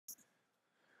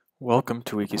Welcome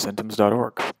to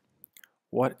wikiSymptoms.org.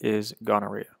 What is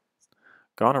gonorrhea?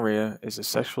 Gonorrhea is a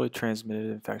sexually transmitted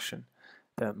infection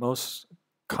that most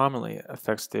commonly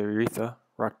affects the urethra,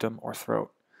 rectum, or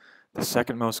throat, the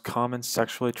second most common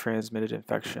sexually transmitted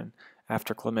infection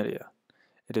after chlamydia.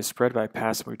 It is spread by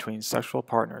passing between sexual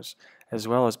partners as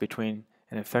well as between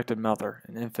an infected mother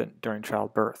and infant during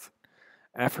childbirth.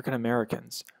 African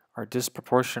Americans are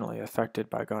disproportionately affected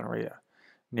by gonorrhea.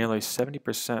 Nearly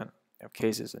 70% of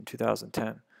cases in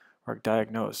 2010 were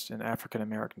diagnosed in African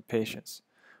American patients.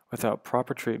 Without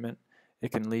proper treatment,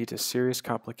 it can lead to serious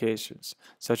complications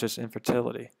such as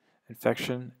infertility,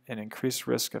 infection, and increased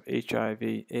risk of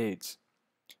HIV/AIDS.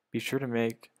 Be sure to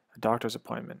make a doctor's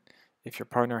appointment if your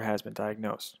partner has been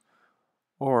diagnosed,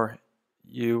 or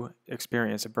you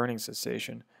experience a burning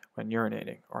sensation when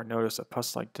urinating or notice a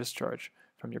pus-like discharge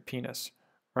from your penis,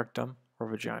 rectum, or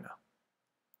vagina.